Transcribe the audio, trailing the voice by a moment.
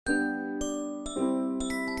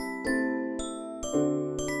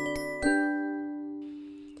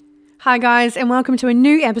Hi guys, and welcome to a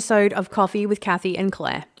new episode of Coffee with Cathy and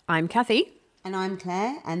Claire. I'm Cathy. And I'm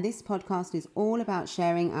Claire, and this podcast is all about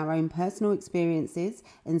sharing our own personal experiences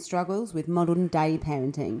and struggles with modern day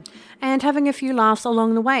parenting. And having a few laughs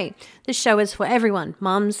along the way. This show is for everyone.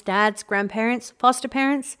 Mums, dads, grandparents, foster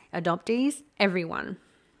parents, adoptees, everyone.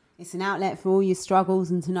 It's an outlet for all your struggles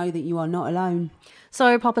and to know that you are not alone.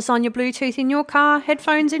 So pop us on your Bluetooth in your car,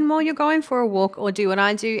 headphones in while you're going for a walk, or do what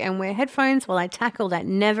I do and wear headphones while I tackle that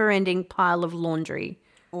never-ending pile of laundry.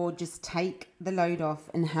 Or just take the load off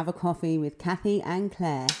and have a coffee with Cathy and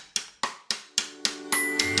Claire.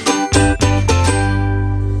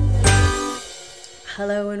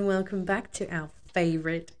 Hello and welcome back to our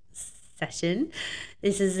favourite session.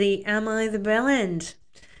 This is the Am I The BellEnd?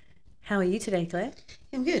 How are you today, Claire?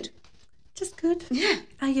 I'm good. Just good? Yeah.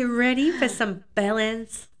 Are you ready for some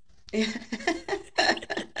BellEnds? Yeah.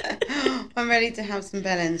 I'm ready to have some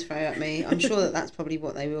BellEnds thrown at me. I'm sure that that's probably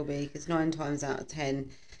what they will be, because 9 times out of 10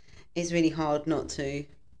 it's really hard not to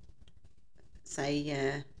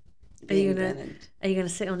say Are you gonna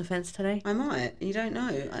sit on the fence today? I might. You don't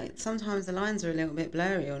know. Sometimes the lines are a little bit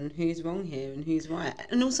blurry on who's wrong here and who's right.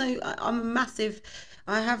 And also,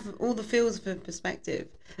 I have all the feels for perspective.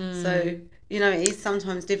 So, it is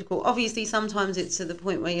sometimes difficult. Obviously, sometimes it's to the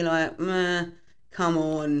point where you're like, come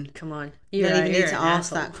on. You don't even need to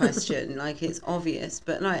ask that question. Like, it's obvious.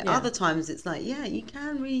 But other times it's like, yeah, you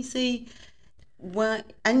can really see where,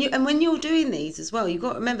 and when you're doing these as well, you've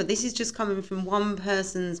got to remember this is just coming from one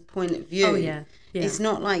person's point of view. Oh yeah. It's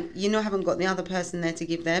not like haven't got the other person there to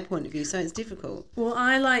give their point of view, so it's difficult. Well,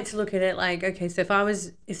 I like to look at it like, okay, so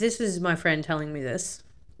if this was my friend telling me this,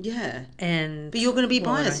 yeah, but you're going to be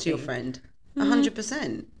biased to your friend,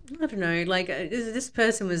 100%. I don't know, like this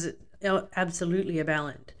person was absolutely a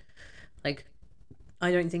BellEnd. Like,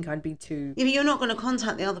 I don't think I'd be too. Yeah, but you're not going to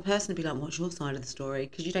contact the other person and be like, "What's your side of the story?"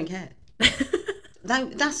 Because you don't care.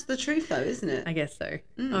 That's the truth, though, isn't it? I guess so.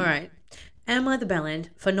 All right. Am I the BellEnd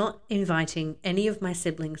for not inviting any of my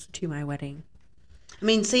siblings to my wedding? I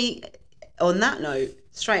mean, see, on that note,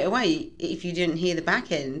 straight away, if you didn't hear the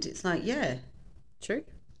back end, it's like, yeah. True.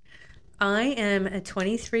 I am a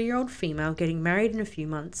 23-year-old female getting married in a few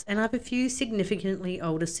months, and I have a few significantly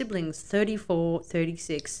older siblings, 34,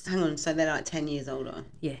 36. Hang on, so they're like 10 years older?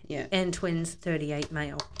 Yeah. And twins, 38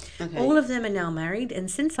 male. Okay. All of them are now married,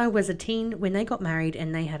 and since I was a teen when they got married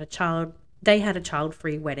and they had a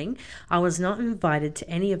child-free wedding, I was not invited to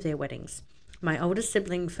any of their weddings. My oldest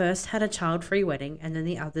sibling first had a child-free wedding, and then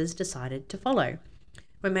the others decided to follow.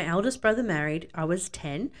 When my eldest brother married, I was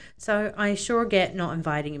 10, so I sure get not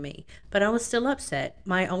inviting me, but I was still upset.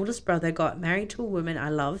 My oldest brother got married to a woman I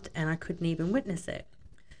loved, and I couldn't even witness it.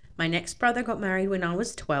 My next brother got married when I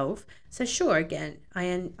was 12, so sure, again,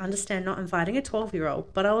 I understand not inviting a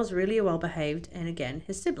 12-year-old, but I was really well-behaved, and again,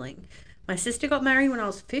 his sibling. My sister got married when I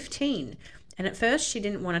was 15, and at first she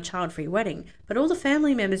didn't want a child-free wedding, but all the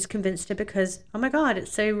family members convinced her because, oh my God,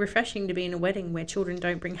 it's so refreshing to be in a wedding where children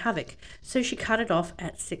don't bring havoc, so she cut it off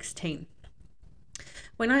at 16.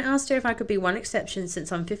 When I asked her if I could be one exception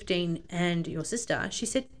since I'm 15 and your sister, she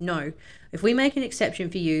said no. If we make an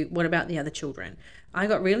exception for you, what about the other children? I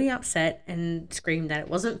got really upset and screamed that it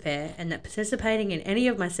wasn't fair and that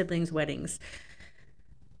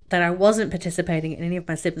I wasn't participating in any of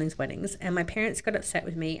my siblings' weddings, and my parents got upset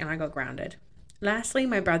with me and I got grounded. Lastly,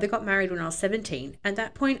 my brother got married when I was 17. At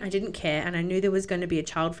that point, I didn't care and I knew there was going to be a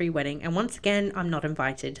child-free wedding, and once again, I'm not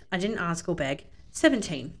invited. I didn't ask or beg.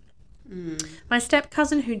 17. My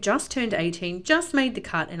step-cousin, who just turned 18, just made the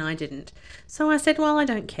cut and I didn't. So I said, well, I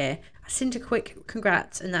don't care. I sent a quick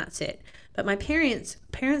congrats and that's it. But my parents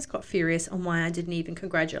got furious on why I didn't even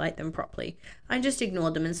congratulate them properly. I just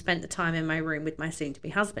ignored them and spent the time in my room with my soon-to-be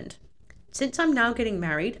husband. Since I'm now getting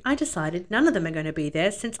married, I decided none of them are going to be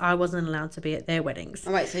there since I wasn't allowed to be at their weddings.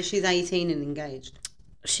 Oh, wait, so she's 18 and engaged?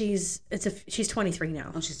 She's 23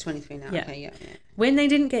 now. Oh, she's 23 now. Yeah. Okay, yeah. When they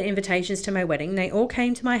didn't get invitations to my wedding, they all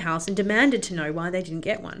came to my house and demanded to know why they didn't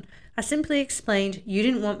get one. I simply explained, you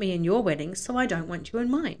didn't want me in your wedding, so I don't want you in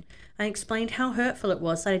mine. I explained how hurtful it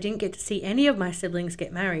was that I didn't get to see any of my siblings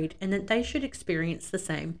get married and that they should experience the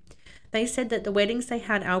same. They said that the weddings they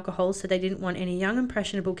had alcohol, so they didn't want any young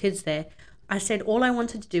impressionable kids there. I said all I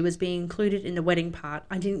wanted to do was be included in the wedding part.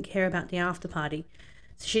 I didn't care about the after party.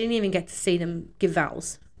 So she didn't even get to see them give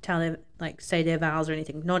vows, say their vows or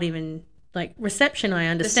anything. Not even, reception, I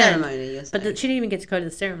understand. The ceremony, you're saying. But she didn't even get to go to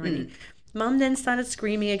the ceremony. Mum then started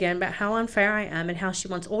screaming again about how unfair I am and how she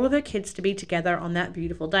wants all of her kids to be together on that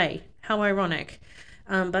beautiful day. How ironic.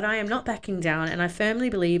 But I am not backing down, and I firmly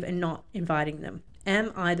believe in not inviting them.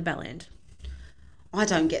 Am I the BellEnd? I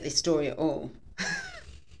don't get this story at all.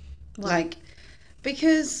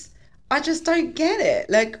 Because I just don't get it.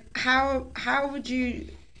 Like, how would you,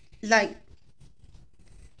 like,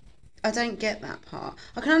 I don't get that part.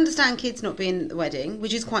 I can understand kids not being at the wedding,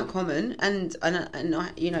 which is quite common, and I,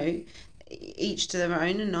 you know, each to their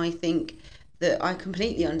own. And I think that I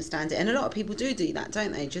completely understand it. And a lot of people do that,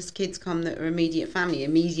 don't they? Just kids come that are immediate family.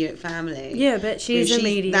 Yeah, but she's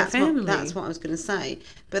immediate family. That's what I was going to say.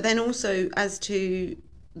 But then also, as to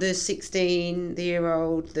the 16, the year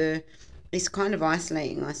old, it's kind of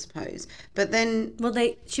isolating, I suppose. But then, well,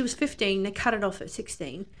 she was 15. They cut it off at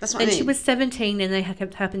 16. That's what then I mean. She was 17, and they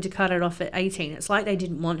happened to cut it off at 18. It's like they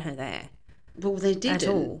didn't want her there. Well, they didn't at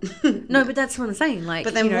all. No, but that's what I'm saying. Like,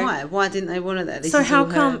 but then why? Why didn't they want her there? So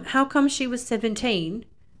how come she was 17,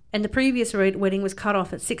 and the previous wedding was cut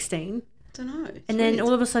off at 16? I don't know. And then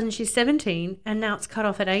all of a sudden she's 17, and now it's cut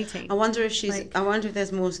off at 18. I wonder if I wonder if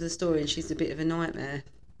there's more to the story, and she's a bit of a nightmare.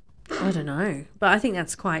 I don't know, but I think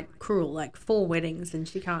that's quite cruel. Like 4 weddings and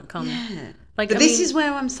she can't come. Yeah. Like, but this is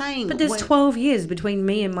where I'm saying. But there's 12 years between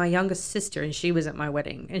me and my youngest sister, and she was at my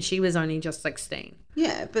wedding, and she was only just 16.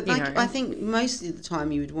 Yeah, but I think most of the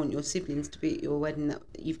time you would want your siblings to be at your wedding. That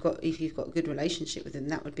if you've got a good relationship with them,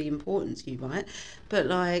 that would be important to you, right? But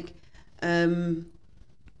like, I don't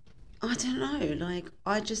know. Like,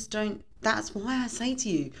 I just don't. That's why I say to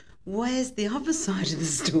you, where's the other side of the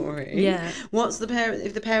story? Yeah. What's the parent?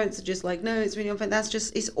 If the parents are just like, no, it's really unfair.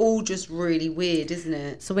 It's all just really weird, isn't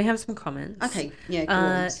it? So we have some comments. Okay, yeah, go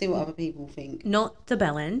on. See what other people think. Not the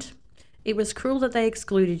BellEnd. It was cruel that they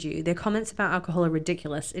excluded you. Their comments about alcohol are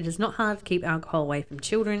ridiculous. It is not hard to keep alcohol away from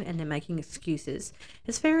children, and they're making excuses.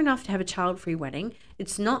 It's fair enough to have a child-free wedding.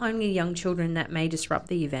 It's not only young children that may disrupt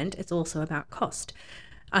the event, it's also about cost.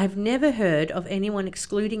 I've never heard of anyone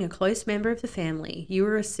excluding a close member of the family. You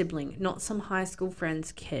were a sibling, not some high school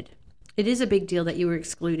friend's kid. It is a big deal that you were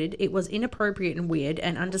excluded. It was inappropriate and weird,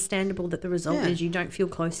 and understandable that the result is you don't feel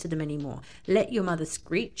close to them anymore. Let your mother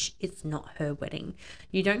screech. It's not her wedding.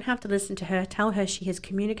 You don't have to listen to her. Tell her she has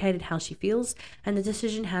communicated how she feels, and the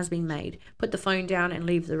decision has been made. Put the phone down and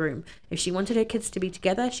leave the room. If she wanted her kids to be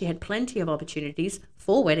together, she had plenty of opportunities,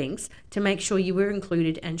 4 weddings, to make sure you were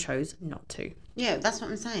included, and chose not to. Yeah, that's what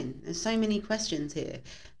I'm saying. There's so many questions here.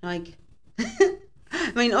 Like,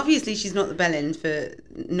 I mean, obviously she's not the BellEnd for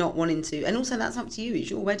not wanting to. And also that's up to you. It's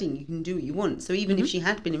your wedding. You can do what you want. So even if she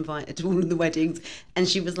had been invited to all of the weddings and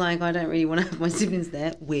she was like, I don't really want to have my siblings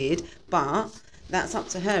there, weird. But that's up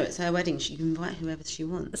to her. It's her wedding. She can invite whoever she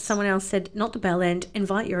wants. Someone else said, not the BellEnd.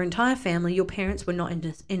 Invite your entire family. Your parents were not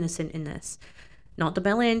innocent in this. Not the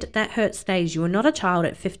BellEnd. That hurt stays. You were not a child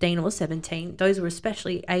at 15 or 17. Those were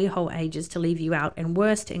especially a-hole ages to leave you out, and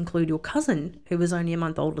worse to include your cousin, who was only a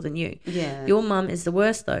month older than you. Yeah. Your mum is the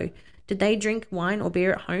worst, though. Did they drink wine or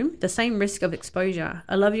beer at home? The same risk of exposure.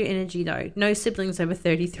 I love your energy, though. No siblings over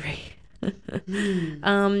 33.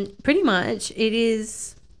 Pretty much, it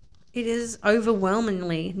is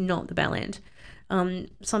overwhelmingly not the BellEnd.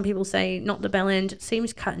 Some people say not the BellEnd.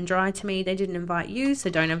 Seems cut and dry to me. They didn't invite you, so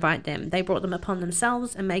don't invite them. They brought them upon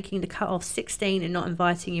themselves, and making the cut off 16 and not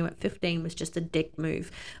inviting you at 15 was just a dick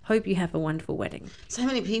move. Hope you have a wonderful wedding. So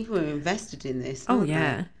many people are invested in this. Oh,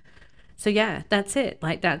 yeah. So, yeah, that's it.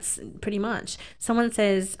 Like, that's pretty much. Someone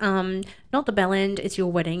says, not the BellEnd, it's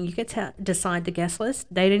your wedding. You get to decide the guest list.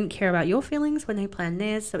 They didn't care about your feelings when they planned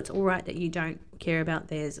theirs, so it's all right that you don't care about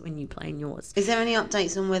theirs when you plan yours. Is there any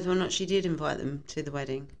updates on whether or not she did invite them to the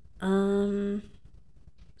wedding? The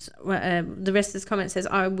rest of this comment says,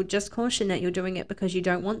 I would just caution that you're doing it because you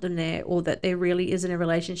don't want them there, or that there really isn't a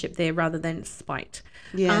relationship there rather than spite.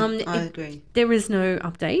 Yeah, I agree. There is no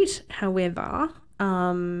update. However,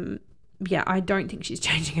 yeah, I don't think she's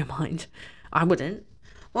changing her mind. I wouldn't.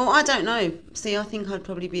 Well, I don't know. See, I think I'd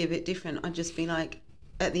probably be a bit different. I'd just be like,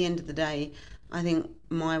 at the end of the day, I think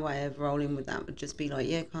my way of rolling with that would just be like,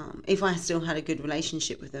 yeah, calm. If I still had a good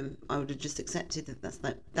relationship with them, I would have just accepted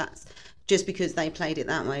that that's just because they played it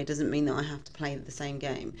that way doesn't mean that I have to play the same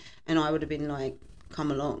game. And I would have been like,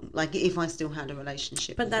 come along. Like, if I still had a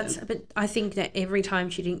relationship with them. But I think that every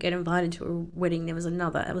time she didn't get invited to a wedding, there was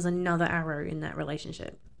another arrow in that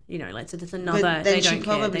relationship. You know, like, so there's another. But then they she don't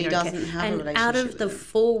probably care, doesn't have a relationship. And out of the with them.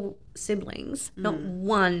 4 siblings, not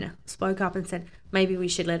one spoke up and said, maybe we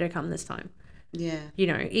should let her come this time. Yeah. You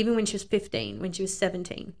know, even when she was 15, when she was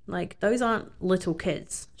 17, like, those aren't little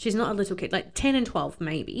kids. She's not a little kid. Like, 10 and 12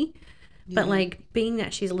 maybe. Yeah. But, like, being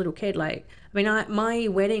that she's a little kid, like, I mean, my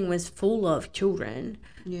wedding was full of children,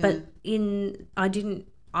 but I didn't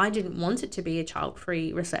want it to be a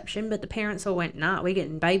child-free reception, but the parents all went, nah, we're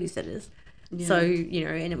getting babysitters. Yeah. So, you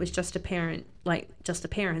know, and it was just a parent, like, just the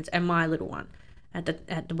parents and my little one at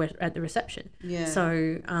the reception. Yeah.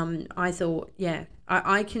 So I thought, yeah,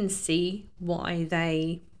 I can see why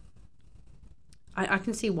they I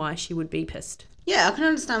can see why she would be pissed. Yeah, I can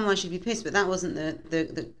understand why she'd be pissed, but that wasn't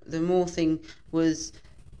the more thing was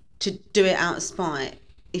to do it out of spite.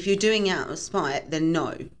 If you're doing it out of spite, then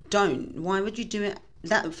no, don't. Why would you do it?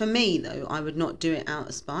 That for me though, I would not do it out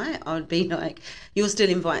of spite. I would be like, you're still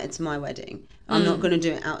invited to my wedding. I'm not going to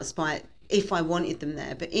do it out of spite if I wanted them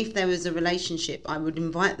there. But if there was a relationship, I would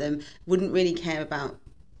invite them. Wouldn't really care about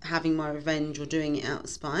having my revenge or doing it out of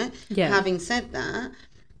spite. Yeah. Having said that,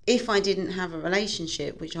 if I didn't have a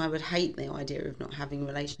relationship, which I would hate the idea of not having a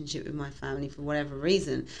relationship with my family for whatever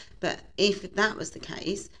reason, but if that was the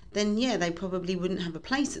case, then yeah, they probably wouldn't have a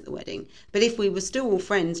place at the wedding. But if we were still all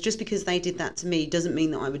friends, just because they did that to me doesn't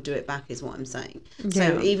mean that I would do it back, is what I'm saying.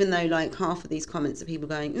 Yeah. So even though like half of these comments are people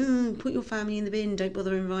going, put your family in the bin, don't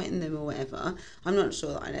bother inviting them or whatever, I'm not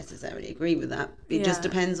sure that I necessarily agree with that. It just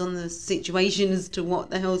depends on the situation as to what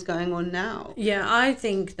the hell's going on now. Yeah, I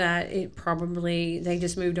think that it probably, they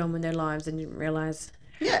just moved on with their lives and didn't realise,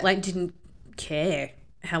 didn't care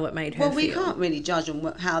how it made her feel. Well, we can't really judge on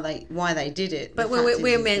why they did it. But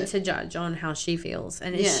we're meant to judge on how she feels.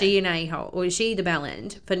 And is she an a-hole? Or is she the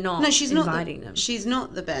BellEnd for not inviting them? She's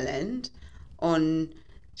not the BellEnd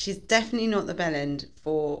she's definitely not the BellEnd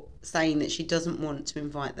for saying that she doesn't want to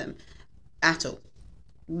invite them at all.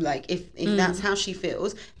 Like, if that's how she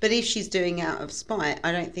feels. But if she's doing it out of spite,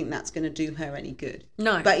 I don't think that's going to do her any good.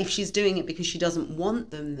 No. But if she's doing it because she doesn't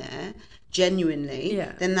want them there, genuinely,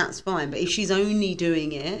 then that's fine. But if she's only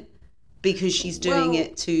doing it because she's doing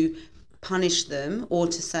it to punish them or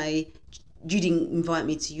to say, you didn't invite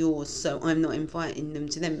me to yours, so I'm not inviting them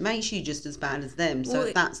to them, makes you just as bad as them. So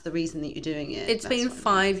if that's the reason that you're doing it. It's been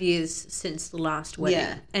 5 years since the last wedding.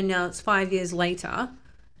 Yeah. And now it's 5 years later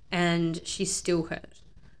and she's still hurt.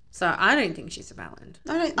 So I don't think she's a BellEnd.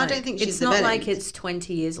 I don't think she's a BellEnd. It's not like it's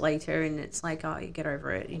 20 years later and it's like, oh, you get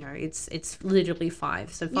over it. You know, it's literally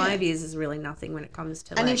 5. So 5 years is really nothing when it comes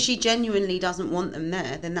to. And if she genuinely doesn't want them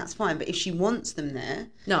there, then that's fine. But if she wants them there,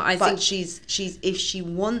 if she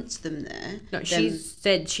wants them there, no, she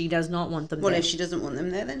said she does not want them there. Well, if she doesn't want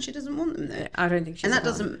them there, then she doesn't want them there. I don't think she's. And that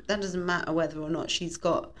doesn't matter whether or not she's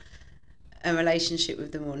got a relationship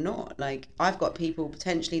with them or not. Like, I've got people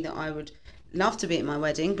potentially that I would love to be at my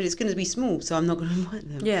wedding, but it's going to be small, so I'm not going to invite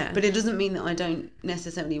them. Yeah. But it doesn't mean that I don't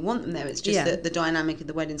necessarily want them there. It's just that the dynamic of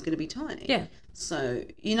the wedding's going to be tiny. Yeah. So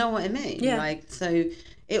you know what I mean? Yeah. Like, so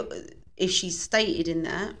if she stated in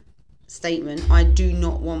that statement, I do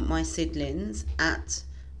not want my siblings at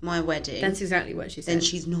my wedding. That's exactly what she said. Then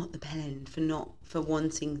she's not the BellEnd for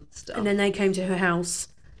wanting stuff. And then they came to her house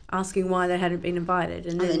asking why they hadn't been invited,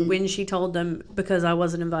 and then when she told them, because I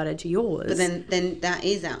wasn't invited to yours. But then that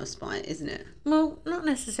is out of spite, isn't it? Well, not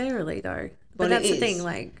necessarily though. But that's the thing,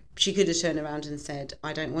 like, she could have turned around and said,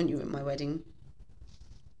 I don't want you at my wedding.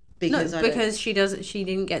 Because she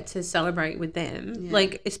didn't get to celebrate with them. Yeah.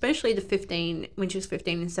 Like, especially when she was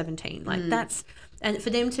 15 and 17. Like, and for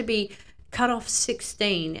them to be cut off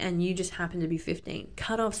 16 and you just happen to be 15.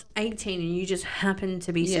 Cut off 18 and you just happen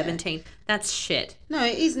to be 17. That's shit. No,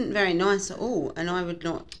 it isn't very nice at all. And I would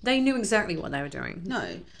not. They knew exactly what they were doing.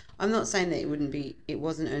 No, I'm not saying that it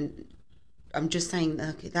wasn't. I'm just saying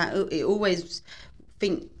that it always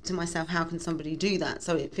think to myself, how can somebody do that?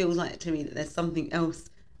 So it feels like to me that there's something else.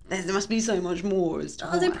 There must be so much more as to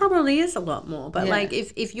why. There probably is a lot more. But like,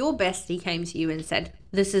 if your bestie came to you and said,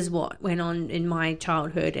 this is what went on in my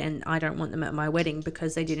childhood and I don't want them at my wedding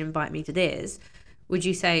because they didn't invite me to theirs, would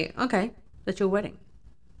you say, okay, that's your wedding?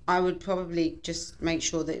 I would probably just make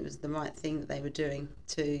sure that it was the right thing that they were doing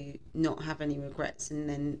to not have any regrets and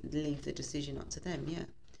then leave the decision up to them,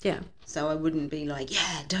 Yeah. So I wouldn't be like,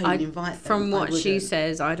 don't invite them. From what she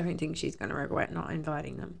says, I don't think she's going to regret not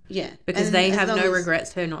inviting them. Yeah. Because they have no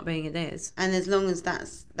regrets her not being at theirs. And as long as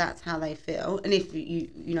that's how they feel, and if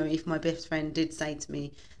if my best friend did say to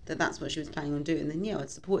me that that's what she was planning on doing, then I'd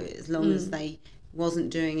support it, as long as they wasn't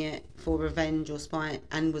doing it for revenge or spite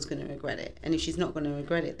and was going to regret it. And if she's not going to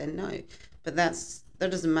regret it, then no. But that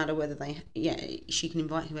doesn't matter whether she can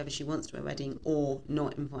invite whoever she wants to her wedding or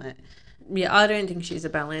not invite. Yeah, I don't think she's a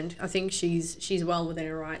BellEnd. I think she's well within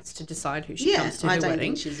her rights to decide who she comes to her wedding. I don't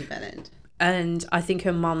think she's a BellEnd. And I think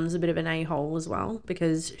her mum's a bit of an a-hole as well,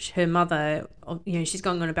 because her mother, she's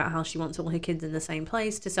going on about how she wants all her kids in the same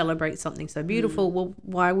place to celebrate something so beautiful. Well,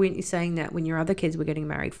 why weren't you saying that when your other kids were getting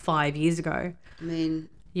married 5 years ago? I mean,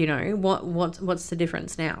 what's the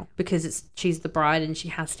difference now? Because she's the bride and she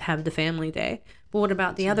has to have the family there. But what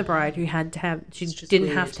about the other bride who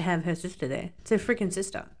didn't have to have her sister there? It's her freaking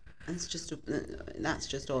sister. That's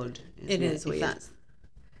just odd. It is weird.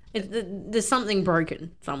 There's something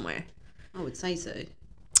broken somewhere. I would say so.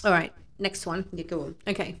 All right, next one. Yeah, go on.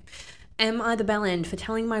 Okay. Am I the BellEnd for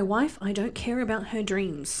telling my wife I don't care about her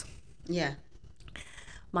dreams? Yeah.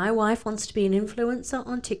 My wife wants to be an influencer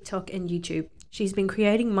on TikTok and YouTube. She's been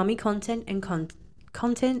creating mummy content and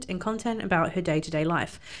content about her day-to-day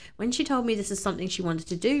life. When she told me this is something she wanted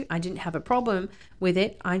to do, I didn't have a problem with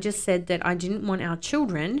it. I just said that I didn't want our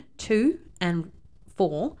children, 2 and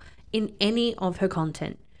 4, in any of her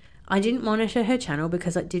content. I didn't monitor her channel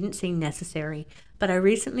because it didn't seem necessary, but I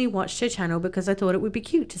recently watched her channel because I thought it would be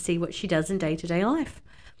cute to see what she does in day-to-day life.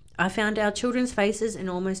 I found our children's faces in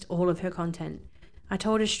almost all of her content. I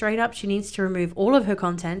told her straight up she needs to remove all of her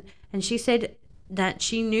content, and she said that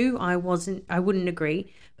she knew I wouldn't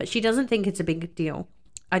agree, but she doesn't think it's a big deal.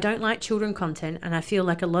 I don't like children content, and I feel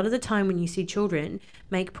like a lot of the time when you see children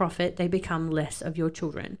make profit, they become less of your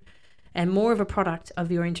children and more of a product of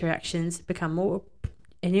your interactions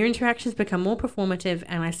and your interactions become more performative.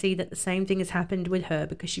 And I see that the same thing has happened with her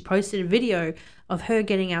because she posted a video of her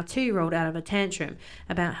getting our 2-year-old out of a tantrum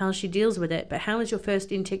about how she deals with it. But how is your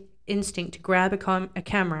first instinct to grab a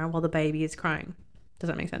camera while the baby is crying? Does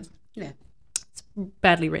that make sense? Yeah. It's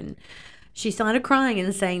badly written. She started crying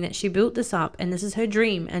and saying that she built this up and this is her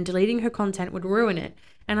dream and deleting her content would ruin it.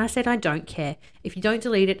 And I said, I don't care. If you don't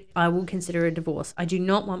delete it, I will consider a divorce. I do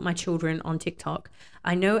not want my children on TikTok.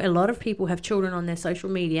 I know a lot of people have children on their social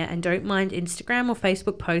media and don't mind Instagram or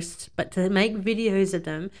Facebook posts, but to make videos of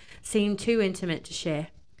them seem too intimate to share.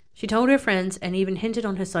 She told her friends and even hinted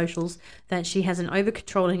on her socials that she has an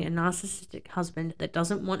over-controlling and narcissistic husband that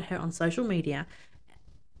doesn't want her on social media.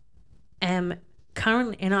 I am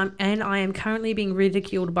currently being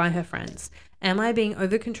ridiculed by her friends. Am I being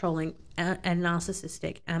over-controlling and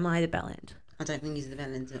narcissistic? Am I the BellEnd? I don't think he's the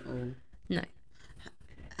BellEnd at all. No.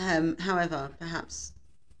 However, perhaps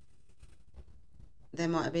there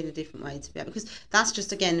might have been a different way to be able, because that's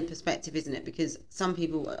just, again, a perspective, isn't it? Because some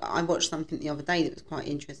people, I watched something the other day that was quite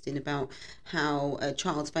interesting about how a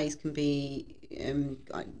child's face can be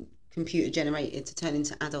computer generated to turn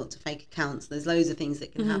into adult to fake accounts. There's loads of things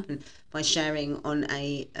that can happen by sharing on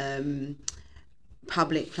a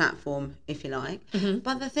public platform, if you like.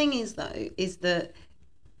 But the thing is, though, is that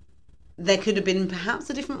there could have been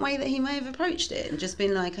perhaps a different way that he may have approached it and just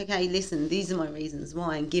been like, okay, listen, these are my reasons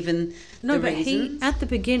why, and given the reasons. He, at the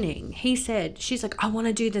beginning, he said, she's like, I want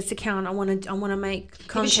to do this account, I want to make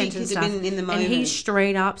content and stuff. Been in the moment. And he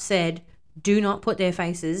straight up said, do not put their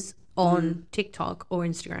faces on TikTok or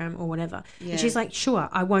Instagram or whatever. And she's like, sure,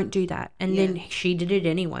 I won't do that. And then she did it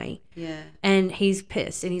anyway. And he's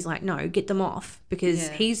pissed and he's like, no, get them off, because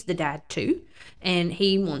he's the dad too and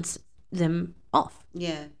he wants them off.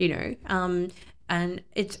 You know, and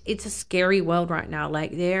it's a scary world right now.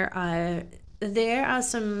 Like there are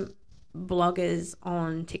some bloggers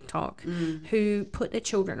on TikTok who put their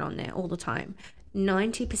children on there all the time.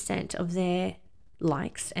 90% of their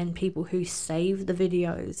likes and people who save the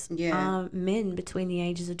videos are men between the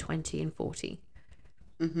ages of 20 and 40.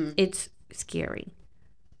 It's scary.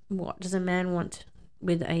 What does a man want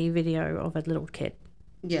with a video of a little kid?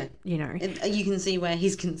 You know, you can see where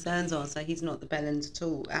his concerns are, so he's not the BellEnd at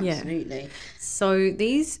all. Absolutely. So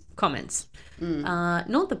these comments,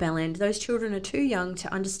 not the BellEnd, those children are too young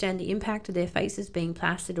to understand the impact of their faces being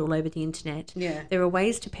plastered all over the internet. There are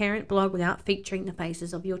ways to parent blog without featuring the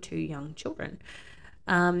faces of your 2 young children.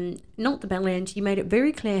 Not the BellEnd, you made it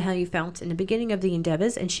very clear how you felt in the beginning of the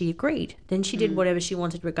endeavours and she agreed. Then she did whatever she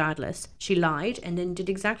wanted regardless. She lied and then did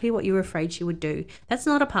exactly what you were afraid she would do. That's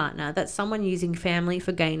not a partner, that's someone using family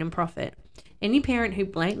for gain and profit. Any parent who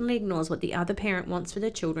blatantly ignores what the other parent wants for their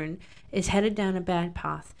children is headed down a bad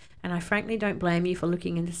path, and I frankly don't blame you for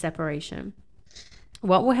looking into separation.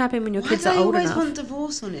 What will happen when your kids are old enough? Why do they always want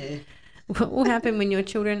divorce on here? What will happen when your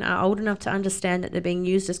children are old enough to understand that they're being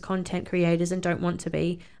used as content creators and don't want to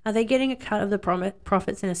be? Are they getting a cut of the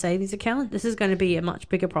profits in a savings account? This is going to be a much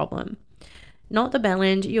bigger problem. Not the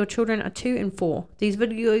BellEnd, your children are 2 and 4. These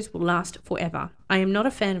videos will last forever. I am not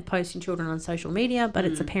a fan of posting children on social media, but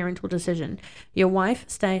it's a parental decision. Your wife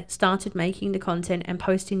started making the content and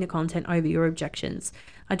posting the content over your objections.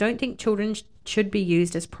 I don't think children should be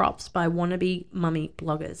used as props by wannabe mummy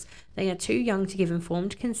bloggers. They are too young to give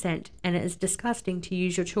informed consent, and it is disgusting to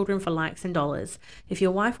use your children for likes and dollars. If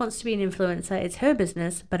your wife wants to be an influencer, it's her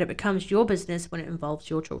business, but it becomes your business when it involves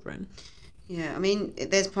your children. Yeah, I mean,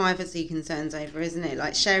 there's privacy concerns over, isn't it?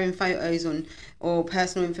 Like sharing photos or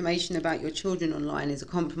personal information about your children online is a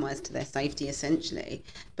compromise to their safety, essentially.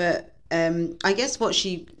 But I guess what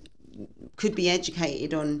she could be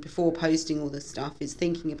educated on before posting all this stuff is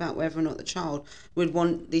thinking about whether or not the child would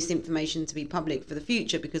want this information to be public for the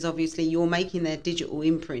future, because obviously you're making their digital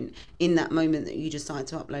imprint in that moment that you decide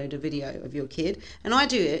to upload a video of your kid. And I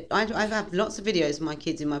do it. I have lots of videos of my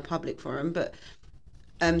kids in my public forum, but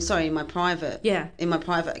sorry, in my private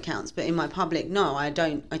accounts, but in my public, no, I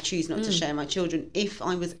don't. I choose not to share my children. If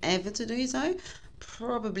I was ever to do so,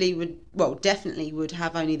 definitely would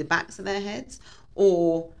have only the backs of their heads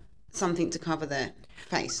or something to cover their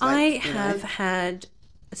face. I've had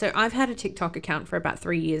a TikTok account for about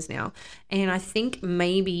 3 years now, and I think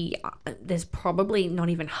maybe there's probably not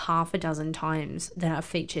even half a dozen times that I've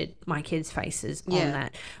featured my kids' faces on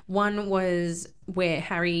that. One was where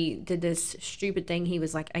Harry did this stupid thing. He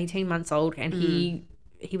was like 18 months old, and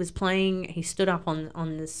he was playing. He stood up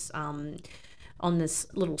on this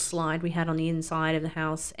little slide we had on the inside of the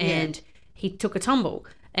house, and he took a tumble.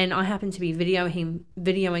 And I happened to be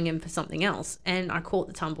videoing him for something else, and I caught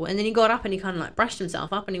the tumble. And then he got up and he kind of like brushed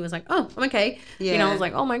himself up, and he was like, "Oh, I'm okay." Yeah. You know, I was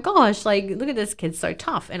like, "Oh my gosh, like look at this kid's so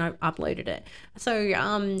tough," and I uploaded it. So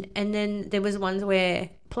and then there was ones where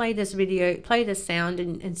play this sound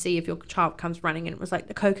and see if your child comes running, and it was like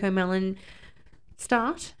the Cocoa Melon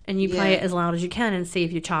start, and you play it as loud as you can and see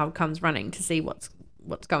if your child comes running to see what's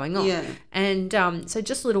going on. Yeah. And so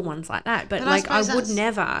just little ones like that, but like I would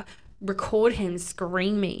never record him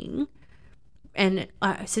screaming, and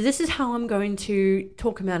so this is how I'm going to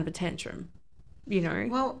talk him out of a tantrum, you know.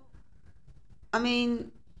 Well, I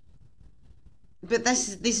mean, but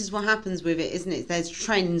this is what happens with it, isn't it? There's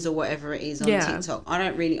trends or whatever it is on TikTok.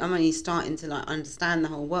 I'm only starting to like understand the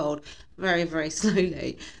whole world very, very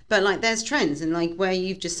slowly. But like there's trends, and like where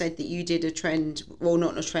you've just said that you did a trend, well,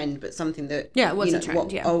 not a trend, but something that it was a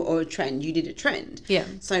trend, or a trend. You did a trend. Yeah.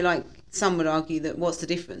 So like some would argue that what's the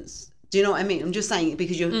difference? Do you know what I mean? I'm just saying it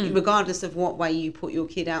because regardless of what way you put your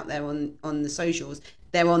kid out there on the socials,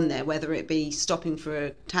 they're on there, whether it be stopping for a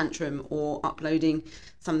tantrum or uploading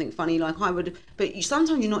something funny like I would. But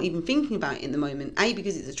sometimes you're not even thinking about it in the moment. A,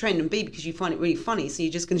 because it's a trend, and B, because you find it really funny, so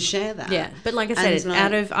you're just going to share that. Yeah, but like I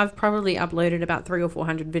said, I've probably uploaded about 300 or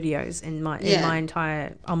 400 videos in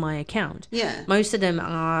my on my account. Yeah. Most of them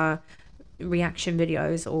are reaction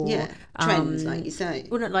videos or trends, like you say.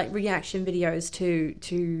 Well, not like reaction videos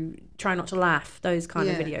to try not to laugh, those kind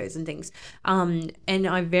of videos and things. And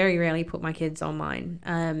I very rarely put my kids on mine.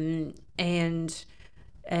 It's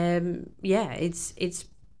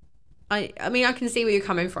I mean, I can see where you're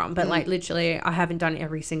coming from, but like literally I haven't done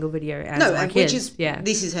every single video as my kids.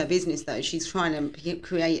 This is her business though. She's trying to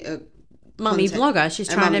create a mummy blogger. She's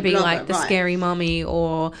trying to be blogger, like the scary mummy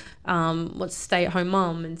or what's stay-at-home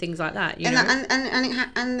mum and things like that.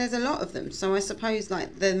 And there's a lot of them. So I suppose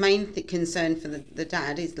like the main concern for the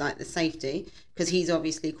dad is like the safety, because he's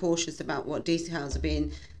obviously cautious about what details are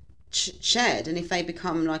being shared, and if they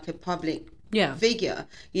become like a public figure,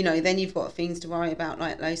 you know, then you've got things to worry about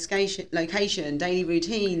like location, daily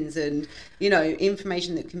routines, and you know,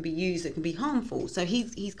 information that can be used that can be harmful. So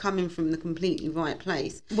he's coming from the completely right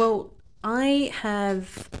place. Well, I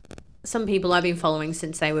have some people I've been following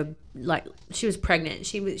since they were like, she was pregnant.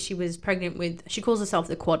 She was pregnant with, she calls herself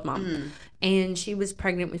the quad mum, and she was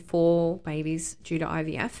pregnant with 4 babies due to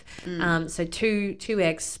IVF. So two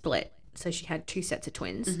eggs split. So she had 2 sets of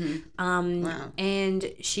twins. Wow. And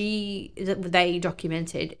they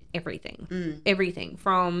documented everything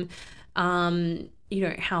from, you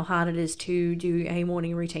know, how hard it is to do a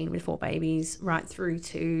morning routine with 4 babies, right through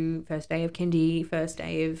to first day of kindy, first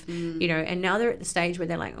day of, you know, and now they're at the stage where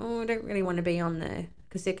they're like, oh, I don't really want to be on the,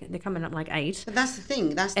 because they're coming up like 8. But that's the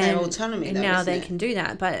thing, that's their autonomy. And though, now isn't they it? can do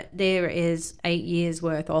that, but there is 8 years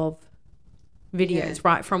worth of videos,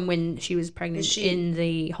 right from when she was pregnant in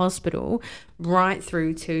the hospital right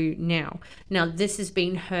through to now. Now, this has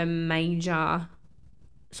been her major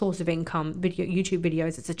source of income, YouTube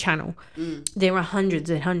videos. It's a channel. There are hundreds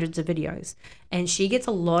and hundreds of videos, and she gets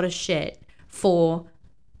a lot of shit for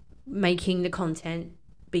making the content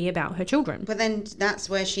be about her children. But then that's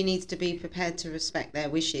where she needs to be prepared to respect their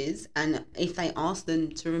wishes, and if they ask them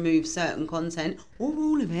to remove certain content or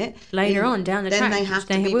all of it later on down the track, then they have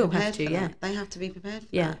to be prepared for that. that. They have to be prepared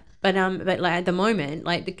for that. But like at the moment,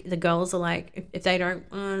 like the girls are like, if they don't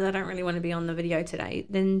really want to be on the video today,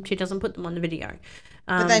 then she doesn't put them on the video.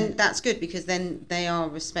 But then that's good, because then they are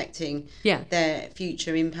respecting their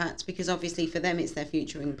future impact, because obviously for them it's their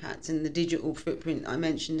future impact, and the digital footprint I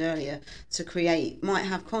mentioned earlier to create might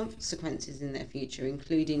have consequences in their future,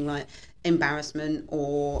 including like embarrassment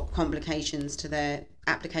or complications to their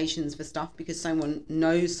applications for stuff because someone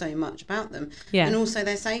knows so much about them, and also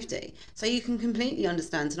their safety. So you can completely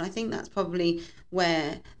understand, and I think that's probably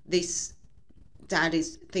where this dad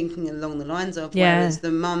is thinking along the lines of, Yeah. whereas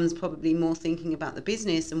the mum's probably more thinking about the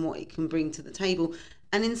business and what it can bring to the table.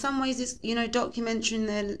 And in some ways, it's, you know, documenting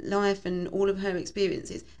their life and all of her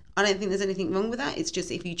experiences. I don't think there's anything wrong with that. It's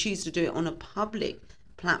just if you choose to do it on a public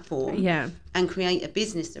platform and create a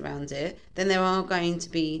business around it, then there are going to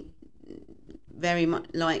be very much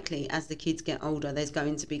likely, as the kids get older, there's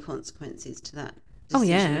going to be consequences to that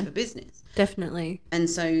decision for business. Definitely. And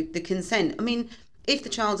so the consent, I mean, if the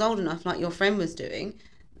child's old enough, like your friend was doing,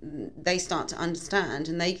 they start to understand,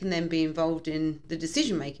 and they can then be involved in the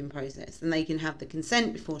decision-making process, and they can have the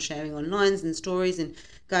consent before sharing on lines and stories and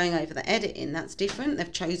going over the editing. That's different.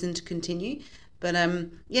 They've chosen to continue. But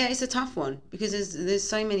yeah, it's a tough one because there's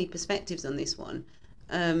so many perspectives on this one,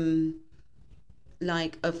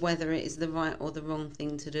 like of whether it is the right or the wrong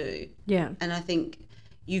thing to do. Yeah. And I think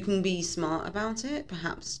you can be smart about it.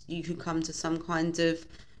 Perhaps you could come to some kind of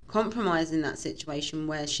compromise in that situation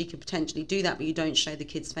where she could potentially do that, but you don't show the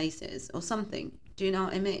kids' faces or something. Do you know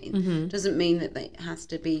what I mean? Mm-hmm. Doesn't mean that it has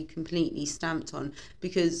to be completely stamped on,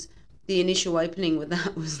 because the initial opening with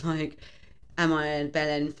that was like, am I a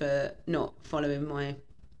BellEnd for not following my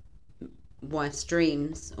wife's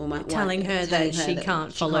dreams, or telling her that she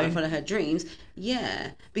can't follow her dreams?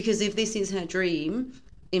 Yeah, because if this is her dream,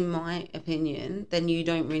 in my opinion, then you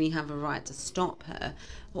don't really have a right to stop her.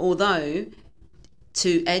 Although,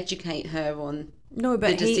 to educate her on but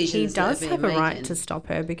the decisions he does have a right making. To stop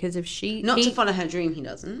her, because if she to follow her dream, he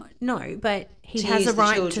doesn't. No, but he To has a use the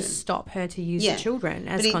right to children. stop her to use the children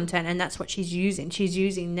as content, and that's what she's using. She's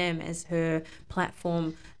using them as her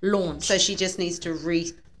platform launch. So she just needs to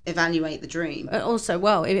re-evaluate the dream. Also,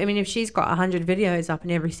 well, I mean, if she's got 100 videos up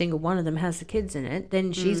and every single one of them has the kids in it,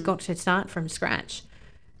 then she's got to start from scratch.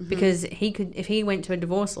 Because he could, if he went to a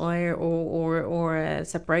divorce lawyer or a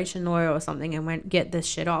separation lawyer or something and went, get this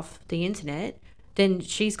shit off the internet, then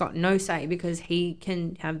she's got no say, because he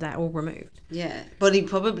can have that all removed. Yeah, but he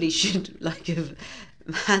probably should have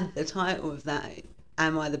had the title of that,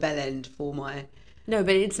 Am I the BellEnd for my... No,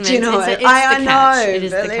 but it's meant, do you know it's I the know, catch. It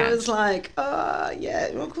is but the it catch. was like, yeah,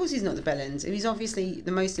 well, of course he's not the BellEnd. He's obviously,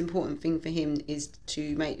 the most important thing for him is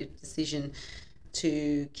to make the decision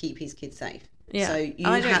to keep his kids safe. Yeah. So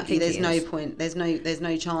there's no point, there's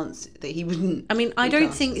no chance that he wouldn't. I mean, I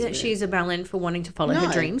don't think that she's a BellEnd for wanting to follow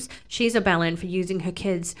her dreams. She's a BellEnd for using her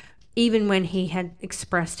kids, even when he had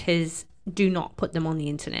expressed his do not put them on the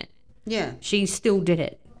internet. Yeah. She still did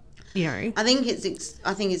it, you know. I think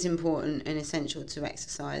it's important and essential to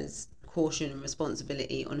exercise caution and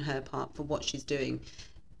responsibility on her part for what she's doing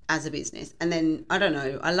as a business. And then, I don't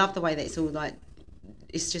know, I love the way that it's all like,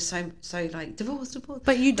 it's just so like divorce.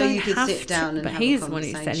 But you don't could have sit down to. and But have he's a the one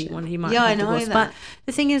who said he might. Yeah, have I know divorce. that. But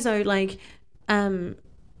the thing is, though, like, you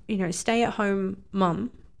know, stay-at-home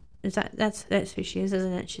mum. That's who she is,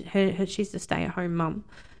 isn't it? She's the stay-at-home mum.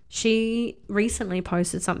 She recently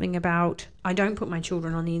posted something about, I don't put my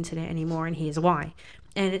children on the internet anymore, and here's why.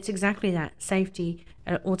 And it's exactly that: safety,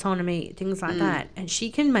 autonomy, things like that. And she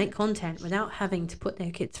can make content without having to put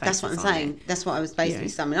their kids' faces. That's what I'm saying. That's what I was basically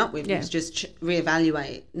summing up with. Was just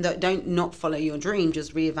reevaluate. Don't not follow your dream.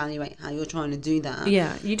 Just reevaluate how you're trying to do that.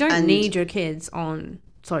 Yeah, you don't need your kids on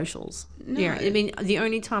socials. No. Yeah, I mean, the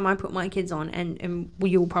only time I put my kids on, and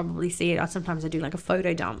you'll probably see it, sometimes I do like a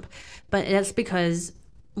photo dump, but that's because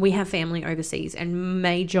we have family overseas, and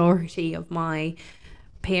majority of my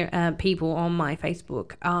people on my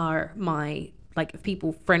Facebook are my, like, if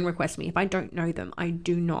people friend request me, if I don't know them, I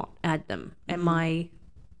do not add them, and my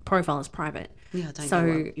profile is private. Yeah, I don't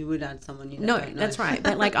know what you would add someone you don't know. No, that's right.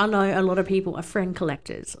 But like, I know a lot of people are friend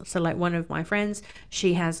collectors. So like, one of my friends,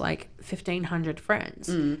 she has like 1,500 friends,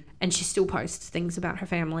 and she still posts things about her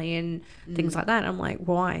family and things like that. I'm like,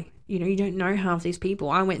 why? You know, you don't know half these people.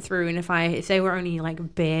 I went through, and if they were only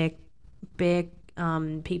like bare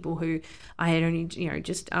people who I had only, you know,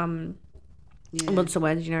 just what's the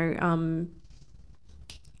word? You know,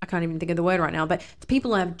 I can't even think of the word right now. But the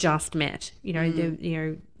people I've just met, you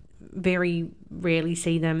know, very rarely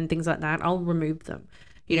see them and things like that, I'll remove them.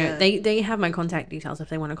 You know, they have my contact details if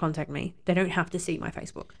they want to contact me. They don't have to see my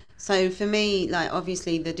Facebook. So for me, like,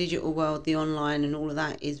 obviously the digital world, the online and all of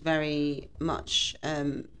that is very much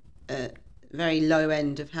very low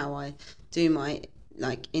end of how I do my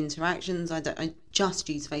like interactions. I just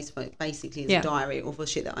use Facebook basically as a diary or for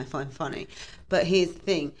shit that I find funny. But here's the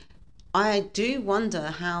thing, I do wonder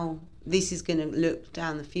how this is going to look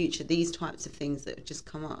down the future, these types of things that have just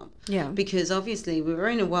come up. Yeah. Because obviously we're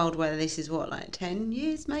in a world where this is like 10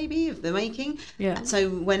 years maybe of the making. Yeah. And so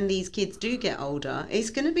when these kids do get older, it's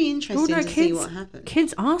going to be interesting to see what happens.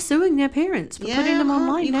 Kids are suing their parents for putting them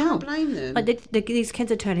online now. You can't blame them. Like these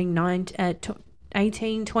kids are turning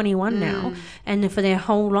 18, 21 now, and for their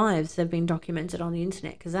whole lives they've been documented on the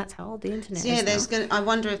internet, because that's how old the internet is now. I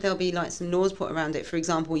wonder if there'll be like some laws put around it. For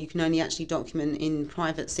example, you can only actually document in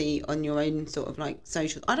privacy on your own sort of like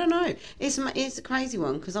social. I don't know. It's a crazy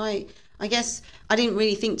one, because I guess I didn't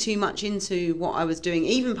really think too much into what I was doing,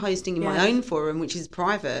 even posting in my own forum, which is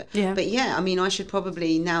private. Yeah. But yeah, I mean, I should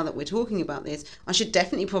probably, now that we're talking about this, I should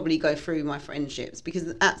definitely probably go through my friendships,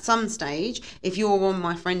 because at some stage, if you're on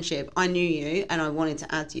my friendship, I knew you and I wanted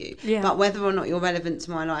to add you. Yeah. But whether or not you're relevant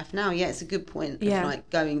to my life now, yeah, it's a good point of like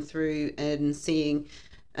going through and seeing,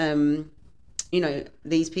 you know,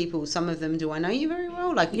 these people, some of them, do I know you very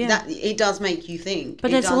well? Like that, it does make you think.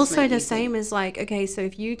 But it's also the same as like, okay, so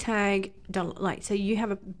if you tag, like, so you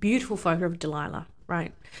have a beautiful photo of Delilah,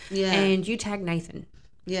 right? Yeah. And you tag Nathan.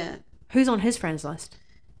 Yeah. Who's on his friends list?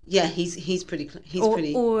 Yeah, he's pretty.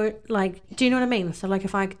 Or like, do you know what I mean? So like,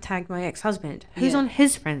 if I tagged my ex-husband, who's on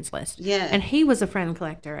his friends list? Yeah. And he was a friend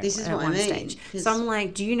collector at one stage. 'Cause... So I'm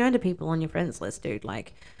like, do you know the people on your friends list, dude?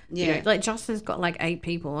 Like, you know, like Justin's got like 8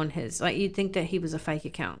 people on his. Like, you'd think that he was a fake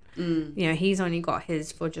account. You know, he's only got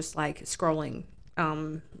his for just like scrolling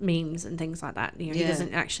memes and things like that. You know, he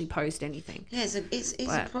doesn't actually post anything. Yeah, it's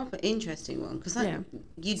a proper interesting one, because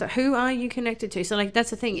So who are you connected to? So like, that's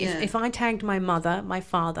the thing. If I tagged my mother, my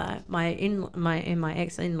father, my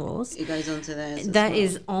ex-in-laws, it goes on to theirs. That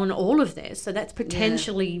is on all of this. So that's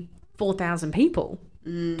potentially 4,000 people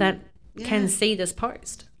that can see this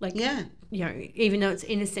post. Like, you know, even though it's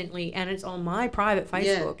innocently and it's on my private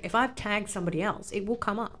Facebook, if I've tagged somebody else, it will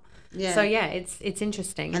come up. Yeah. So yeah, it's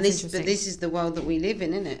interesting. And this is the world that we live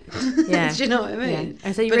in, isn't it? Yeah. Do you know what I mean?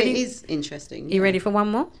 Yeah. So but it is interesting. You ready for one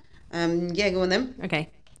more? Yeah, go on then.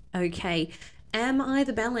 Okay. Am I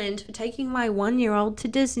the BellEnd for taking my 1-year-old to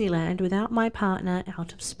Disneyland without my partner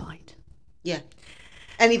out of spite? Yeah.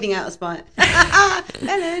 Anything out of spite.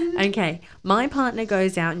 BellEnd. Okay. My partner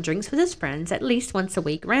goes out and drinks with his friends at least once a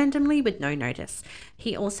week, randomly, with no notice.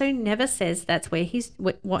 He also never says that's what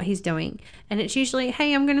he's doing. And it's usually,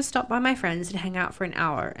 hey, I'm going to stop by my friends and hang out for an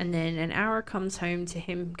hour. And then an hour comes home to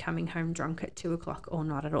him coming home drunk at 2 o'clock or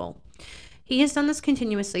not at all. He has done this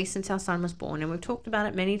continuously since our son was born, and we've talked about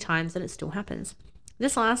it many times, and it still happens.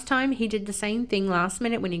 This last time, he did the same thing last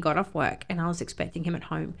minute when he got off work, and I was expecting him at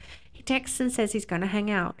home. He texts and says he's going to hang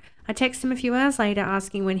out. I text him a few hours later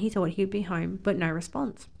asking when he thought he'd be home, but no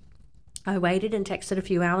response. I waited and texted a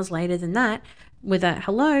few hours later than that with a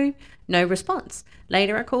hello, no response.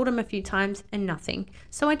 Later I called him a few times and nothing.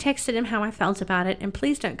 So I texted him how I felt about it and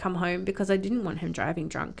please don't come home, because I didn't want him driving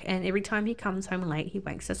drunk, and every time he comes home late he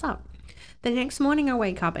wakes us up. The next morning I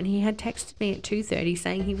wake up and he had texted me at 2:30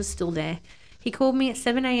 saying he was still there. He called me at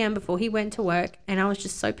 7 a.m. before he went to work, and I was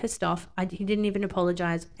just so pissed off. He didn't even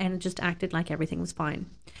apologize and just acted like everything was fine.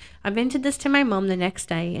 I vented this to my mum the next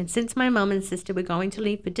day, and since my mum and sister were going to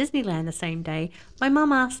leave for Disneyland the same day, my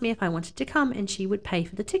mum asked me if I wanted to come and she would pay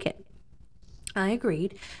for the ticket. I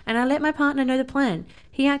agreed, and I let my partner know the plan.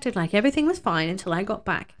 He acted like everything was fine until I got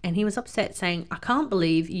back, and he was upset, saying, I can't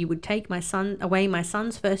believe you would take my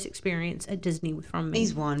son's first experience at Disney from me.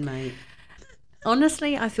 He's one, mate.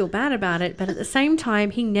 Honestly, I feel bad about it, but at the same time,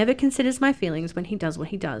 he never considers my feelings when he does what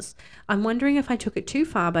he does. I'm wondering if I took it too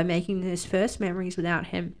far by making those first memories without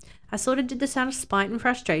him. I sort of did this out of spite and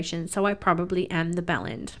frustration, so I probably am the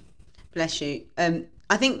BellEnd. Bless you.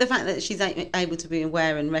 I think the fact that she's able to be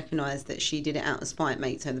aware and recognise that she did it out of spite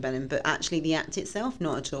makes her the BellEnd, but actually the act itself,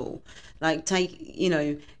 not at all. Like,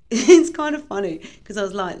 it's kind of funny, because I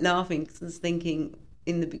was like laughing, because I was thinking,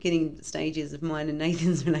 in the beginning stages of mine and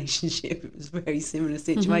Nathan's relationship, it was a very similar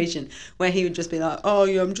situation where he would just be like, oh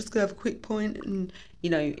yeah, I'm just gonna have a quick point, and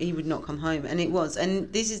he would not come home. And it was,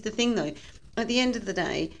 and this is the thing though, at the end of the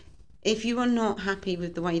day, if you are not happy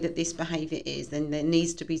with the way that this behaviour is, then there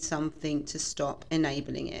needs to be something to stop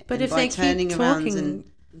enabling it. But if they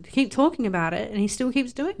keep talking about it and he still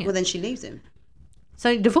keeps doing it, well, then she leaves him.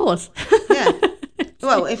 So divorce. Yeah.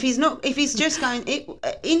 Well, if he's just going,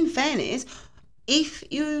 in fairness, if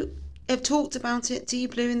you have talked about it till you're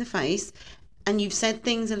blue in the face, and you've said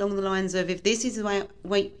things along the lines of, if this is the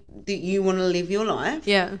way that you want to live your life,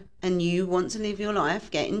 and you want to live your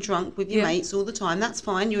life getting drunk with your mates all the time, that's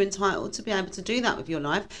fine. You're entitled to be able to do that with your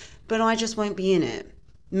life, but I just won't be in it.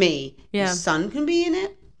 Your son can be in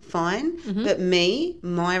it, fine, but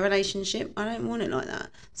my relationship, I don't want it like that.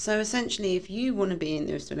 So essentially, if you want to be in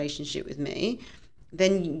this relationship with me,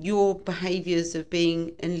 then your behaviours of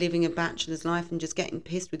being and living a bachelor's life and just getting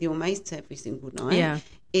pissed with your mates every single night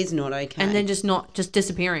is not okay. And then just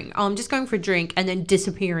disappearing. Oh, I'm just going for a drink and then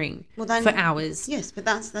disappearing for hours. Yes, but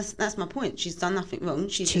that's my point. She's done nothing wrong.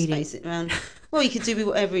 She's cheating. Just basically around. Well, he could do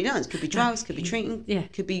whatever he does. Could be drugs, could be drinking,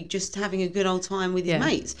 could be just having a good old time with his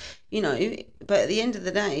mates. You know, but at the end of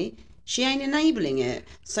the day, she ain't enabling it.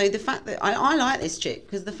 So the fact that I like this chick,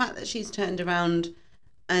 because the fact that she's turned around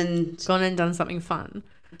and gone and done something fun.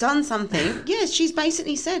 Done something. Yes, she's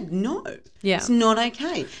basically said no. Yeah. It's not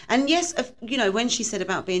okay. And yes, you know, when she said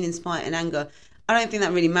about being in spite and anger, I don't think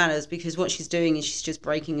that really matters, because what she's doing is she's just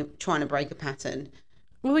trying to break a pattern.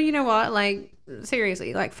 Well, you know what? Like,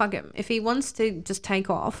 seriously, like, fuck him. If he wants to just take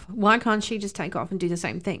off, why can't she just take off and do the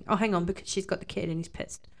same thing? Oh, hang on, because she's got the kid and he's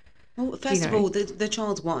pissed. Well, first of all, the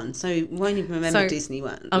child's one, so you won't even remember Disney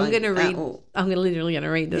one. I'm literally going to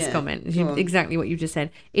read this comment. Exactly what you just said.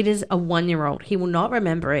 It is a 1-year-old. He will not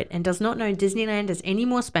remember it and does not know Disneyland is any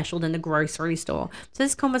more special than the grocery store. So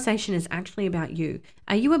this conversation is actually about you.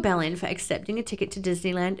 Are you a BellEnd for accepting a ticket to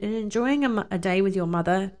Disneyland and enjoying a day with your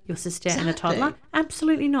mother, your sister, and a toddler?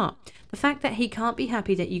 Absolutely not. The fact that he can't be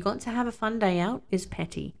happy that you got to have a fun day out is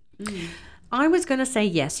petty. I was going to say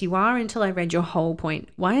yes, you are, until I read your whole point.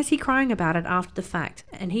 Why is he crying about it after the fact?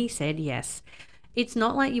 And he said yes. It's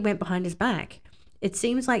not like you went behind his back. It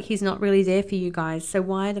seems like he's not really there for you guys, so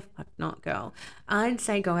why the fuck not, girl? I'd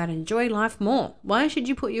say go out and enjoy life more. Why should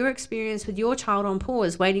you put your experience with your child on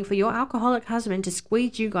pause, waiting for your alcoholic husband to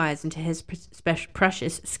squeeze you guys into his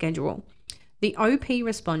precious schedule? The OP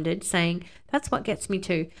responded, saying, that's what gets me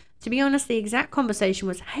too. To be honest, the exact conversation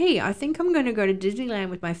was, hey, I think I'm going to go to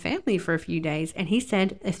Disneyland with my family for a few days. And he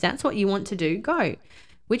said, if that's what you want to do, go.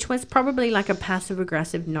 Which was probably like a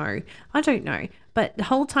passive-aggressive no. I don't know. But the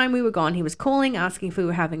whole time we were gone, he was calling, asking if we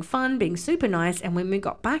were having fun, being super nice. And when we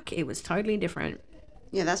got back, it was totally different.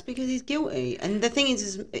 Yeah, that's because he's guilty. And the thing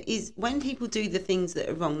is when people do the things that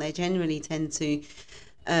are wrong, they generally tend to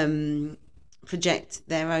project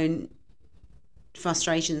their own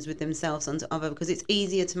frustrations with themselves onto other, because it's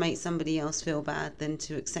easier to make somebody else feel bad than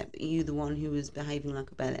to accept you the one who was behaving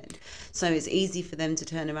like a BellEnd. So it's easy for them to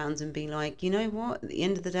turn around and be like, you know what, at the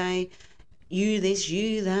end of the day, you this,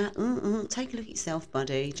 you that, take a look at yourself,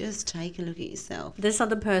 buddy. Just take a look at yourself. This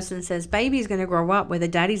other person says, baby's going to grow up whether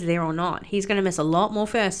daddy's there or not. He's going to miss a lot more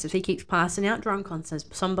first if he keeps passing out drunk on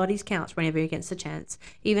somebody's couch whenever he gets a chance.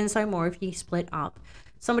 Even so more if you split up.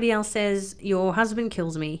 Somebody else says, your husband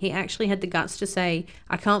kills me. He actually had the guts to say,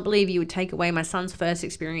 I can't believe you would take away my son's first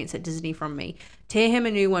experience at Disney from me. Tear him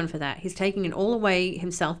a new one for that. He's taking it all away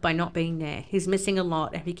himself by not being there. He's missing a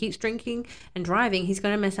lot. If he keeps drinking and driving, he's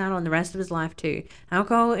going to miss out on the rest of his life too.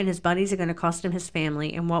 Alcohol and his buddies are going to cost him his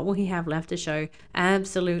family. And what will he have left to show?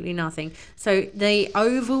 Absolutely nothing. So they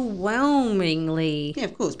overwhelmingly... Yeah,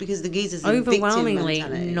 of course, because the geezer's in victim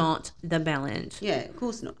mentality. Not the BellEnd. Yeah, of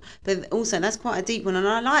course not. But also, that's quite a deep one, and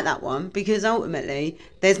I like that one, because ultimately,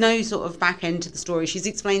 there's no sort of back end to the story. She's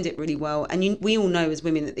explained it really well, and we all know as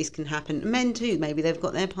women that this can happen. Men too, maybe they've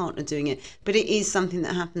got their partner doing it, but it is something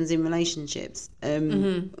that happens in relationships.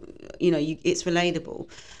 You know, it's relatable.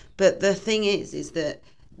 But the thing is that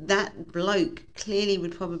bloke clearly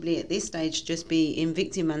would probably at this stage just be in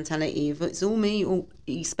victim mentality. If it's all me, or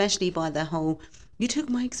especially by the whole, you took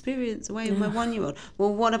my experience away with my 1-year-old.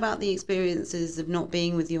 Well, what about the experiences of not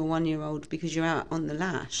being with your 1-year-old because you're out on the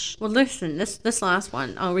lash? Well, listen, this last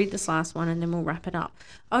one, I'll read this last one and then we'll wrap it up.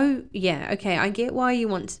 Oh, yeah, okay, I get why you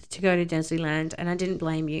want to go to Disneyland, and I didn't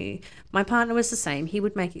blame you. My partner was the same. He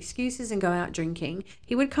would make excuses and go out drinking.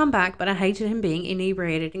 He would come back, but I hated him being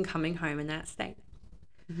inebriated and coming home in that state.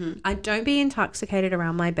 I don't be intoxicated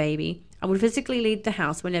around my baby. I would physically leave the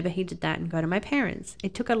house whenever he did that and go to my parents.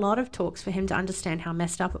 It took a lot of talks for him to understand how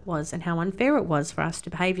messed up it was and how unfair it was for us to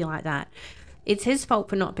behave like that. It's his fault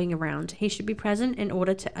for not being around. He should be present in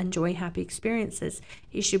order to enjoy happy experiences.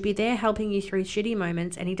 He should be there helping you through shitty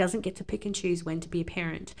moments, and he doesn't get to pick and choose when to be a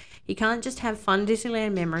parent. He can't just have fun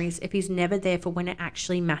Disneyland memories if he's never there for when it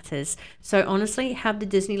actually matters. So honestly, have all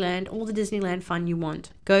the Disneyland fun you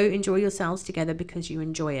want. Go enjoy yourselves together because you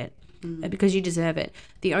enjoy it. Because you deserve it.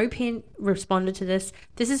 The OP responded to this.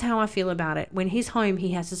 This is how I feel about it. When he's home,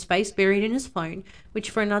 he has his face buried in his phone, which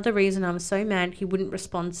for another reason I'm so mad he wouldn't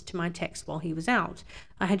respond to my text while he was out.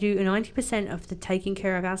 I had to do 90% of the taking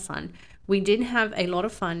care of our son. We did have a lot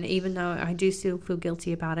of fun, even though I do still feel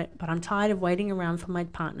guilty about it, but I'm tired of waiting around for my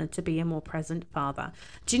partner to be a more present father.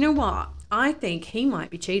 Do you know what? I think he might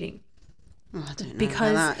be cheating. Oh, I don't know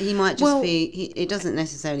because about that. He might just be. It doesn't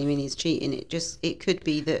necessarily mean he's cheating. It could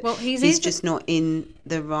be that he's just not in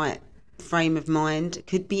the right frame of mind. It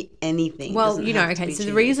could be anything. It Well, doesn't have to okay, be so the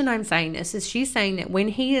cheating. reason I'm saying this is she's saying that when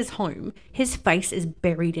he is home, his face is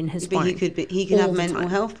buried in his But phone. he could all have the mental time.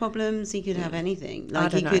 health problems. He could have anything.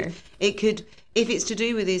 Like don't know. It could. If it's to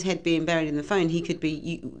do with his head being buried in the phone, he could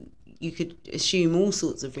be. You could assume all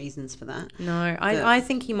sorts of reasons for that. No, I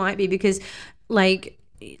think he might be because, like,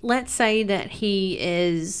 let's say that he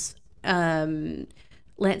is,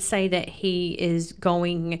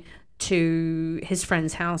 going to his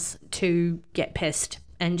friend's house to get pissed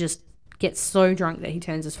and just get so drunk that he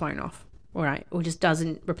turns his phone off, all right, or just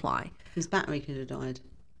doesn't reply His battery could have died.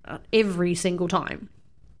 every single time.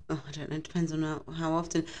 Oh, I don't know. It depends on how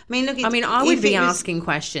often. I mean, look. I would be asking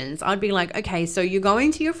questions. I'd be like, okay, so you're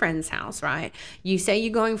going to your friend's house, right? You say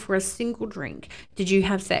you're going for a single drink. Did you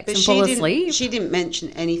have sex and fall asleep? She didn't mention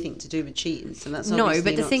anything to do with cheating, so that's No,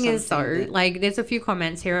 obviously but the not thing is, though, something that- like, there's a few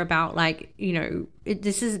comments here about, like, you know,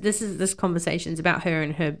 this conversation's about her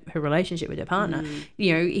and her relationship with her partner.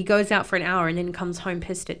 You know, he goes out for an hour and then comes home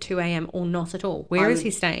pissed at 2 a.m. or not at all. Where is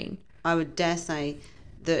he staying? I would dare say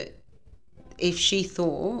that if she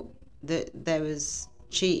thought that there was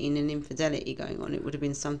cheating and infidelity going on, it would have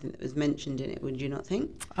been something that was mentioned in it, would you not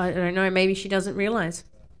think? I don't know. Maybe she doesn't realise.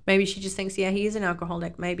 Maybe she just thinks, yeah, he is an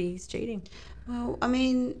alcoholic. Maybe he's cheating. Well, I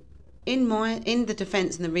mean, in the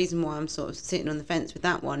defence, and the reason why I'm sort of sitting on the fence with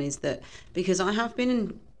that one is that because I have been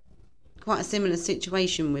in quite a similar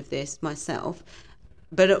situation with this myself,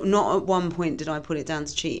 but not at one point did I put it down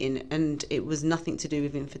to cheating, and it was nothing to do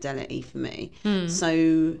with infidelity for me.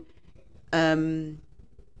 So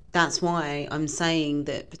that's why I'm saying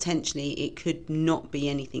that potentially it could not be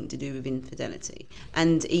anything to do with infidelity.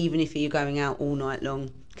 And even if you're going out all night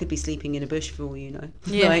long, could be sleeping in a bush for all you know.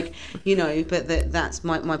 Yeah. Like, you know, but that's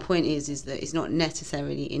my point is that it's not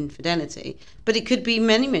necessarily infidelity, but it could be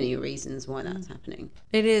many, many reasons why that's happening.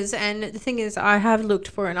 It is, and the thing is, I have looked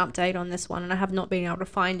for an update on this one, and I have not been able to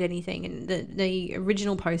find anything, and the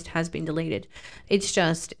original post has been deleted. It's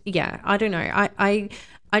just, yeah, I don't know.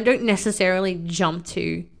 I don't necessarily jump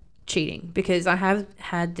to cheating because I have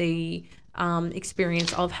had the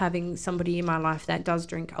experience of having somebody in my life that does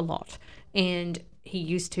drink a lot, and he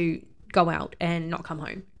used to go out and not come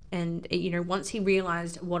home. And, you know, once he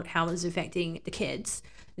realized how it was affecting the kids,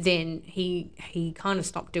 then he kind of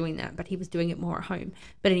stopped doing that, but he was doing it more at home.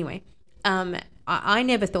 But anyway, I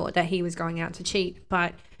never thought that he was going out to cheat,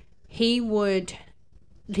 but he would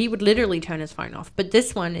literally turn his phone off. But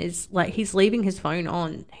this one is like he's leaving his phone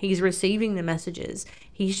on. He's receiving the messages.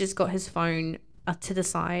 He's just got his phone to the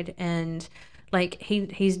side, and like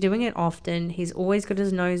he's doing it often. He's always got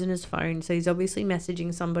his nose in his phone, so he's obviously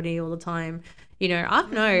messaging somebody all the time. You know, I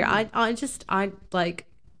don't know. I like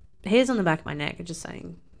hairs on the back of my neck are just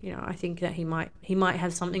saying, you know, I think that he might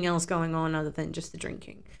have something else going on other than just the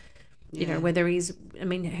drinking. You know, whether he's, I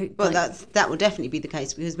mean... Well, that would definitely be the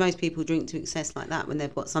case because most people drink to excess like that when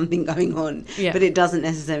they've got something going on. Yeah. But it doesn't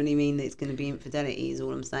necessarily mean that it's going to be infidelity is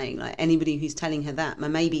all I'm saying. Like, anybody who's telling her that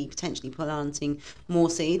maybe potentially planting more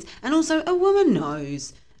seeds. And also, a woman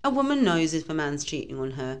knows. A woman knows if a man's cheating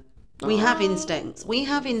on her. We have instincts.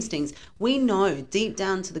 We know deep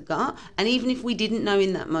down to the gut. And even if we didn't know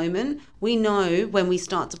in that moment, we know when we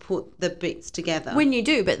start to put the bits together. When you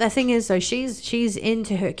do, but the thing is, though, she's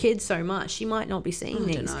into her kids so much, she might not be seeing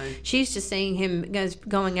these. Don't know. She's just seeing him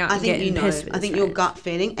going out and getting pissed with I his think your friends. gut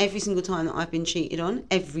feeling, every single time that I've been cheated on,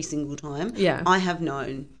 every single time, Yeah. I have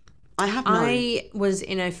known. I was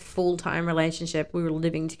in a full-time relationship. We were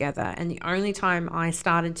living together, and the only time I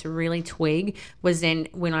started to really twig was then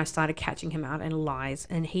when I started catching him out in lies,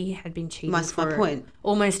 and he had been cheating That's my for point.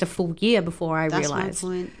 almost a full year before I That's realised. my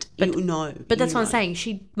point. But, you know. But that's you what I'm know. saying.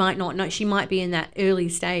 She might not know. She might be in that early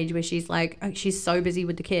stage where she's like, she's so busy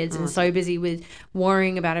with the kids and so busy with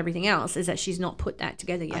worrying about everything else, is that she's not put that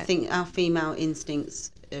together yet. I think our female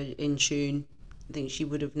instincts are in tune. I think she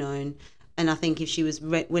would have known. And I think if she was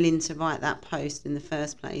willing to write that post in the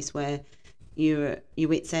first place where you're at your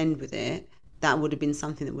wit's end with it, that would have been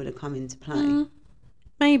something that would have come into play.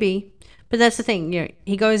 Maybe. But that's the thing. You know,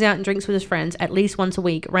 he goes out and drinks with his friends at least once a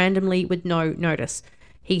week, randomly with no notice.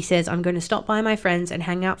 He says, I'm going to stop by my friends and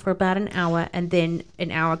hang out for about an hour, and then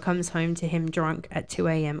an hour comes home to him drunk at 2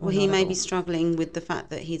 a.m. Well, he may be struggling with the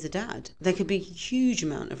fact that he's a dad. There could be a huge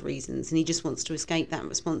amount of reasons, and he just wants to escape that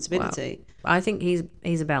responsibility. Well, I think he's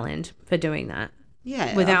a BellEnd for doing that.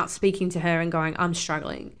 Yeah. Without speaking to her and going, I'm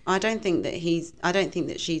struggling. I don't think that she's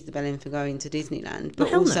the BellEnd for going to Disneyland,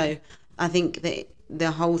 but Well, also I think that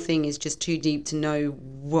the whole thing is just too deep to know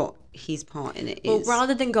what his part in it is. Well,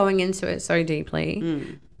 rather than going into it so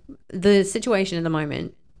deeply, the situation at the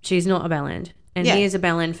moment, she's not a BellEnd. And he is a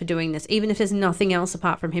BellEnd for doing this. Even if there's nothing else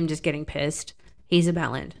apart from him just getting pissed, he's a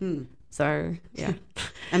BellEnd. So, yeah.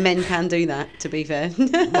 And men can do that, to be fair. Be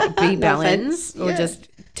BellEnds or Yeah. just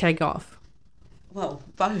take off. Well,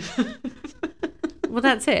 both. Well,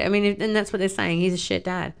 that's it. I mean, and that's what they're saying. He's a shit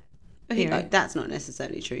dad. That's not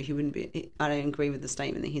necessarily true. He wouldn't be. I don't agree with the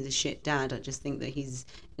statement that he's a shit dad. I just think that he's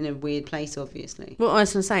in a weird place, obviously. Well, I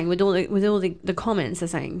was saying, with all the comments, they're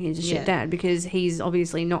saying he's a shit dad because he's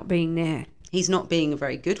obviously not being there. He's not being a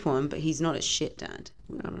very good one, but he's not a shit dad.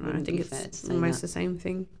 I don't know. I think it's almost the same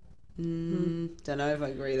thing. Don't know if I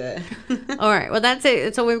agree there. All right. Well, that's it.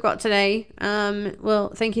 That's all we've got today.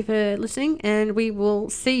 Well, thank you for listening, and we will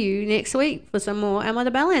see you next week for some more Am I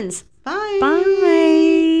The BellEnds. Bye.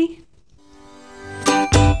 Bye.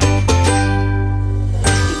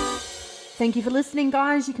 Thank you for listening,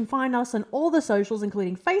 guys. You can find us on all the socials,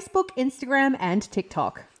 including Facebook, Instagram, and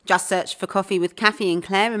TikTok. Just search for Coffee with Cathy and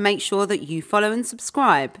Claire and make sure that you follow and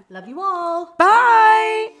subscribe. Love you all. Bye.